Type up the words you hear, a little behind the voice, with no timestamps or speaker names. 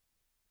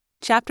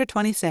Chapter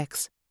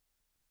 26.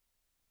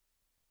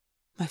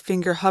 My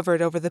finger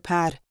hovered over the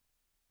pad.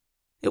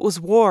 It was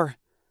war.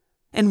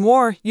 In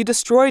war, you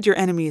destroyed your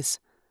enemies.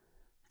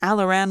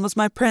 Alaran was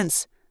my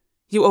prince.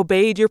 You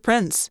obeyed your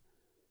prince.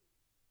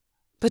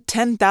 But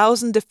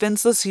 10,000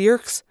 defenseless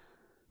Yeerks,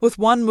 with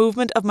one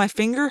movement of my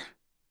finger?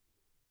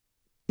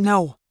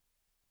 No.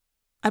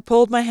 I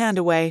pulled my hand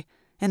away,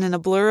 and in a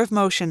blur of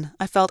motion,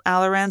 I felt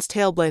Alaran's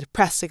tailblade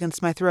press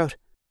against my throat.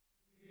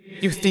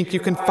 You think you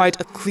can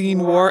fight a clean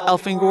war,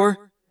 Elfangor?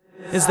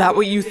 Is that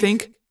what you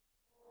think?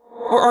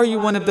 Or are you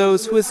one of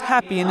those who is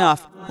happy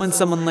enough when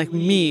someone like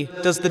me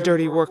does the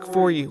dirty work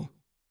for you?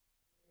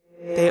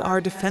 They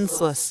are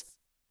defenseless,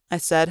 I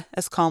said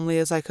as calmly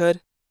as I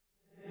could.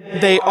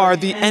 They are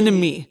the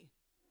enemy.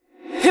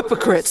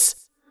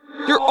 Hypocrites!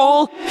 You're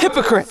all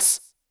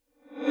hypocrites!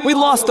 We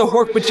lost the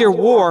Hork-Bajir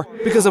war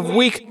because of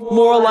weak,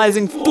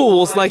 moralizing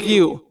fools like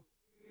you.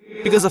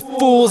 Because of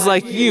fools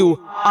like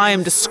you, I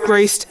am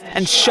disgraced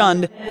and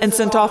shunned and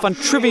sent off on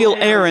trivial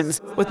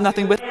errands with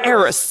nothing but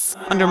heiress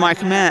under my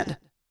command.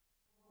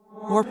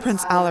 War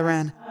Prince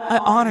Alaran, I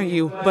honor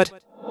you, but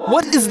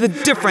what is the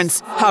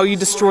difference how you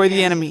destroy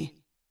the enemy?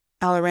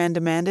 Alaran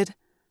demanded.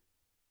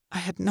 I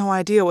had no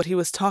idea what he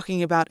was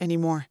talking about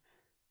anymore.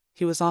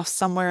 He was off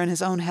somewhere in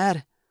his own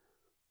head,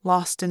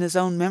 lost in his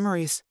own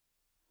memories.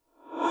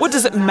 What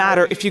does it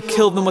matter if you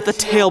kill them with a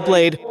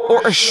tailblade, or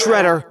a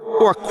shredder,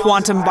 or a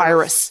quantum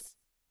virus?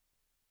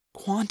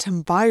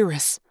 Quantum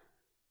virus?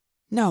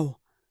 No.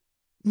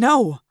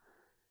 No.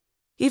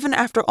 Even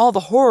after all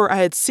the horror I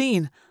had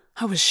seen,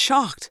 I was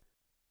shocked.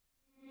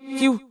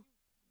 You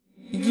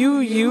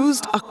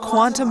used a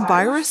quantum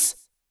virus?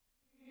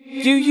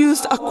 You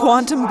used a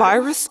quantum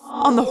virus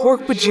on the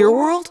Hork-Bajir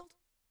world?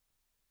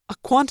 A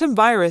quantum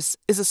virus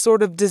is a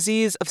sort of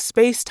disease of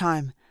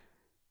space-time.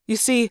 You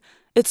see,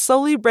 it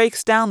slowly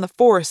breaks down the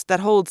force that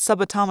holds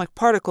subatomic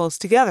particles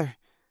together.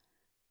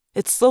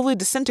 It slowly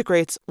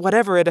disintegrates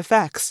whatever it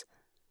affects.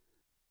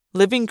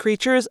 Living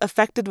creatures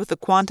affected with the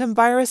quantum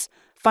virus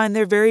find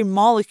their very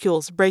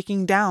molecules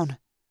breaking down.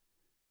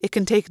 It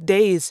can take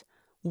days,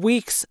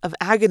 weeks of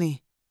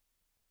agony.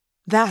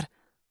 That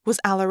was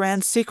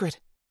Alaran's secret.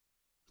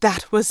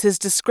 That was his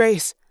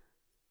disgrace.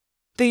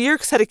 The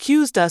Yeerks had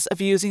accused us of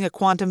using a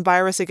quantum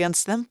virus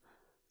against them.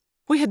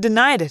 We had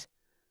denied it.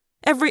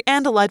 Every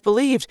Andalite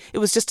believed it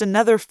was just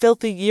another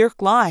filthy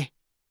Yeerk lie.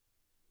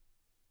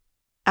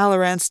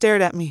 Alaran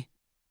stared at me.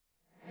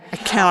 I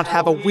cannot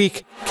have a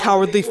weak,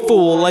 cowardly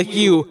fool like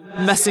you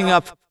messing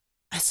up.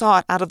 I saw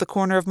it out of the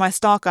corner of my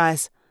stalk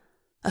eyes.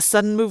 A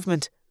sudden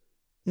movement.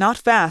 Not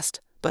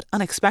fast, but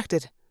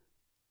unexpected.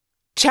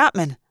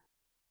 Chapman!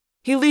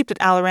 He leaped at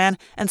Alaran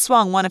and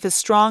swung one of his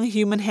strong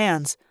human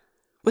hands.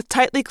 With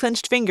tightly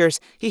clenched fingers,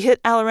 he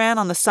hit Alaran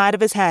on the side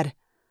of his head.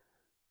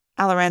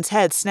 Alaran's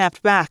head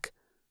snapped back,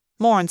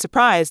 more in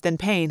surprise than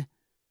pain.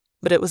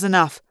 But it was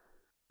enough.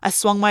 I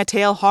swung my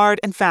tail hard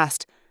and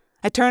fast.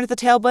 I turned the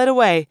tailblade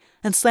away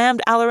and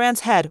slammed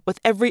Alaran's head with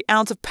every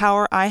ounce of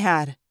power I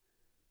had.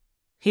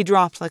 He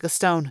dropped like a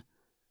stone.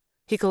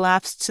 He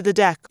collapsed to the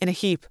deck in a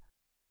heap.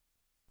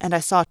 And I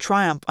saw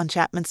triumph on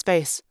Chapman's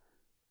face.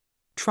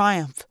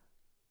 Triumph.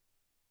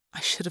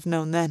 I should have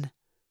known then.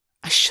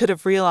 I should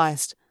have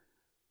realized.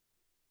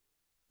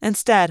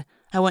 Instead,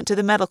 I went to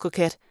the medical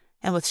kit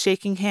and with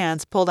shaking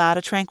hands pulled out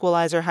a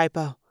tranquilizer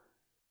hypo.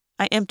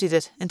 I emptied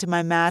it into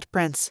my mad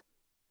prince.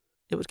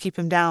 It would keep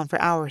him down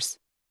for hours.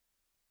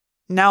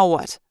 Now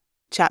what?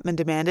 Chapman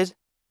demanded.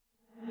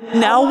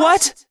 Now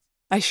what?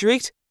 I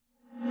shrieked.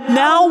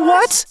 Now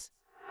what?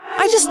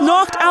 I just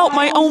knocked out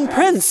my own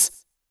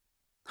prince.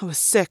 I was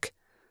sick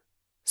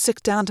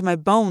down to my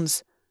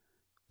bones.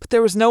 But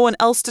there was no one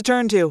else to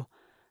turn to,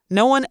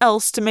 no one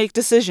else to make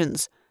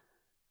decisions.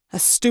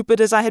 As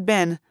stupid as I had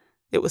been,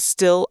 it was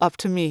still up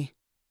to me.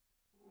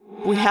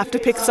 We have to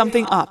pick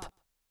something up,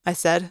 I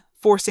said,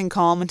 forcing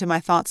calm into my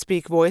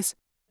thought-speak voice.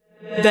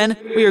 Then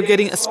we are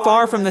getting as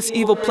far from this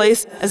evil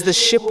place as the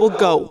ship will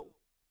go.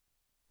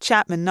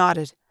 Chapman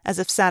nodded, as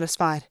if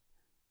satisfied.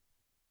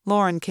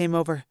 Lauren came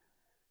over.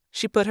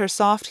 She put her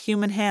soft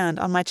human hand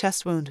on my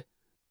chest wound.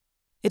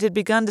 It had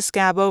begun to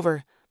scab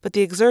over, but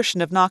the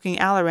exertion of knocking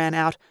Alaran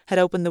out had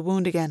opened the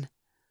wound again.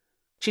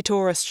 She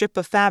tore a strip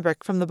of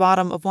fabric from the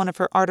bottom of one of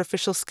her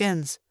artificial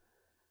skins.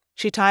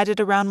 She tied it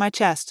around my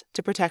chest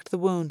to protect the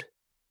wound.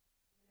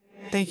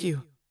 Thank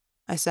you,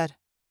 I said.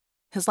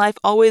 Is life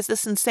always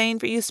this insane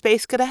for you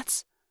space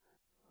cadets?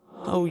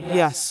 Oh,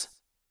 yes,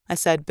 I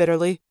said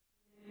bitterly.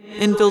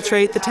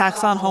 Infiltrate the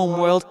Taxxon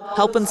homeworld,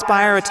 help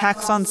inspire a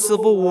Taxxon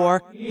civil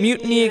war,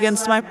 mutiny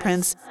against my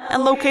prince,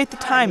 and locate the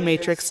time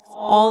matrix,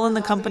 all in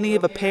the company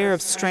of a pair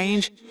of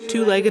strange,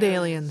 two-legged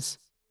aliens.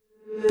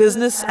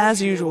 Business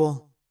as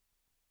usual.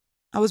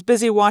 I was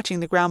busy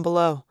watching the ground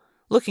below,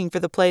 looking for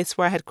the place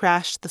where I had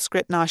crashed the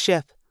Skritna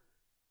ship.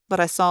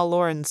 But I saw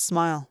Lauren's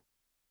smile.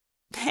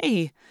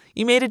 Hey,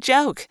 you made a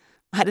joke.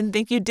 I didn't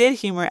think you did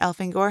humor,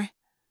 Elfangor.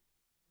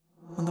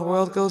 When the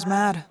world goes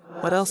mad,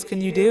 what else can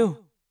you do?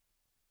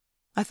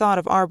 I thought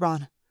of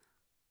Arbron,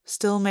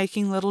 still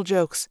making little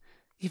jokes,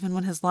 even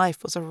when his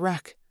life was a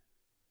wreck.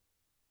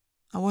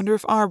 I wonder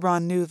if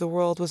Arbron knew the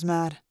world was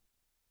mad.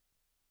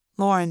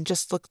 Lauren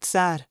just looked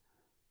sad,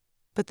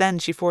 but then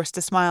she forced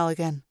a smile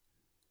again.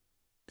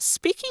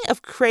 Speaking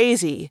of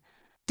crazy,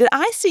 did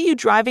I see you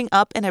driving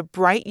up in a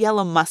bright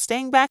yellow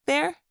Mustang back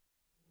there?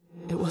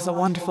 It was a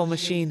wonderful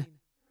machine.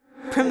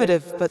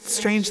 Primitive, but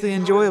strangely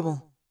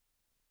enjoyable.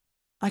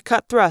 I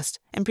cut thrust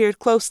and peered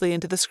closely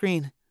into the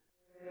screen.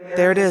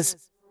 There it is.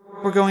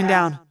 We're going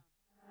down.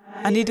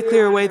 I need to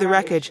clear away the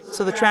wreckage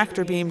so the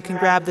tractor beam can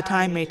grab the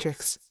time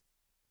matrix.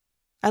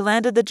 I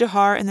landed the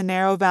Jahar in the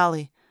narrow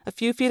valley, a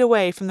few feet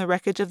away from the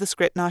wreckage of the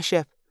Skritnaw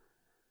ship.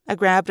 I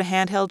grabbed a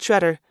handheld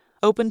shredder,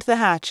 opened the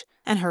hatch,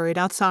 and hurried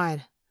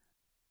outside.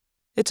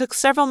 It took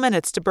several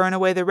minutes to burn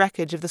away the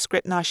wreckage of the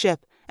Skritnaw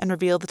ship and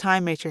reveal the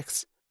time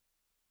matrix.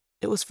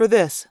 It was for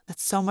this that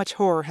so much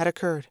horror had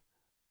occurred.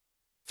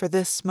 For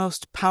this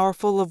most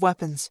powerful of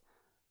weapons.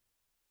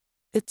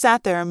 It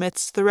sat there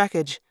amidst the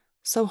wreckage,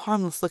 so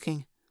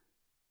harmless-looking.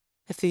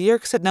 If the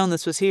Yeerks had known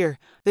this was here,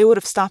 they would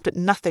have stopped at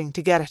nothing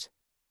to get it.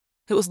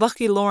 It was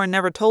lucky Lauren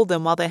never told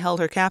them while they held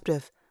her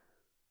captive.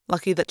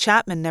 Lucky that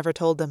Chapman never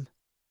told them.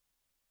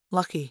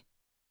 Lucky.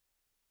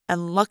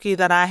 And lucky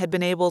that I had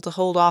been able to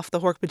hold off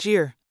the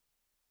Hork-Bajir.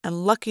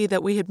 And lucky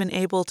that we had been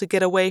able to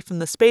get away from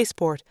the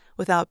spaceport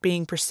without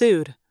being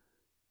pursued.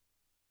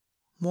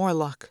 More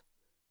luck.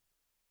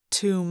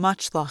 Too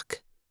much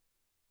luck.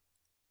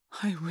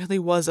 I really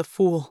was a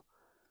fool.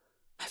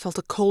 I felt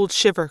a cold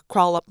shiver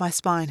crawl up my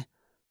spine.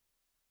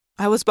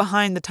 I was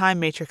behind the time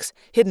matrix,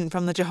 hidden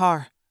from the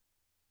Jahar.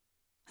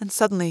 And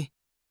suddenly,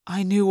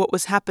 I knew what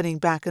was happening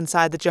back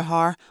inside the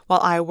Jahar while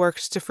I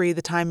worked to free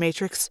the time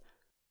matrix.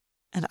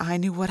 And I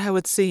knew what I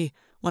would see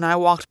when I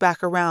walked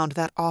back around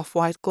that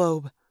off-white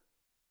globe.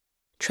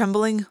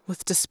 Trembling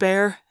with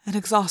despair and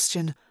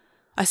exhaustion,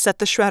 I set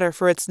the shredder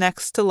for its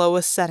next to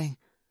lowest setting.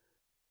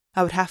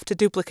 I would have to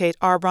duplicate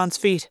Arbron's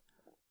feat.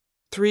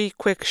 3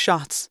 quick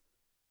shots.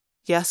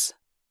 Yes,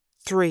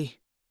 3.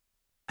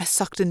 I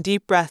sucked in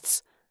deep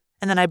breaths,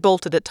 and then I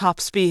bolted at top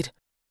speed.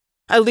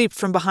 I leaped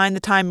from behind the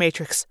time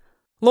matrix,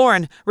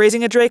 Lauren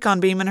raising a Dracon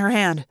beam in her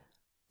hand.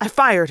 I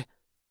fired.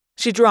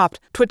 She dropped,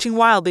 twitching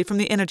wildly from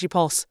the energy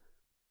pulse.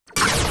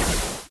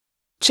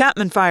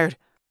 Chapman fired,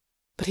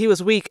 but he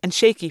was weak and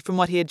shaky from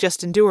what he had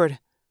just endured.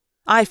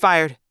 I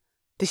fired.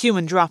 The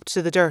human dropped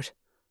to the dirt.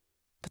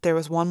 But there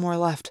was one more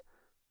left.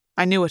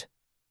 I knew it.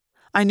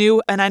 I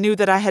knew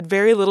that I had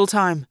very little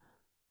time.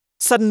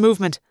 Sudden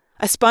movement.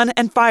 I spun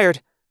and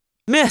fired.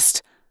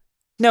 Missed!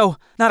 No,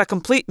 not a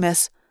complete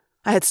miss.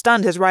 I had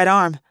stunned his right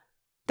arm.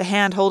 The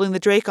hand holding the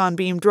Dracon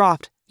beam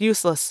dropped,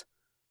 useless.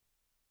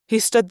 He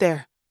stood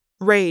there,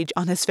 rage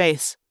on his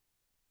face.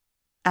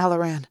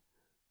 Alaran.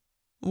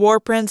 War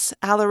Prince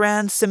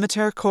Alaran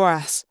Scimitar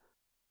Koras.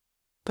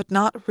 But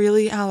not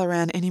really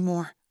Alaran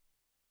anymore.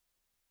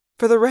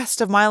 For the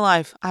rest of my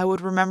life, I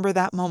would remember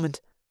that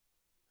moment.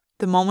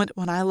 The moment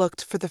when I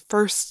looked for the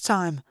first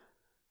time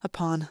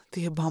upon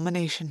the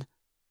abomination.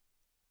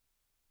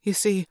 You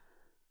see,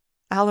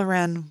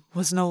 Alaran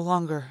was no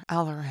longer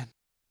Alaran.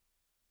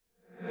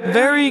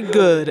 Very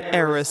good,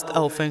 Arist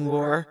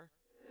Elfangor.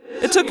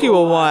 It took you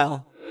a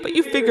while, but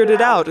you figured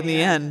it out in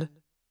the end.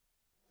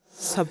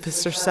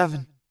 Subvisor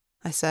 7,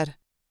 I said.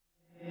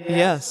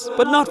 Yes,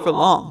 but not for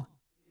long.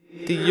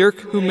 The Yeerk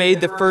who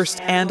made the first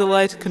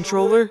Andalite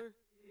controller?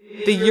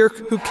 The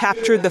Yeerk who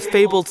captured the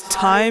fabled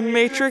time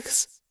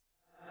matrix?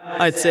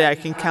 I'd say I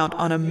can count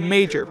on a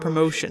major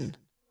promotion.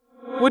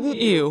 Wouldn't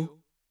you?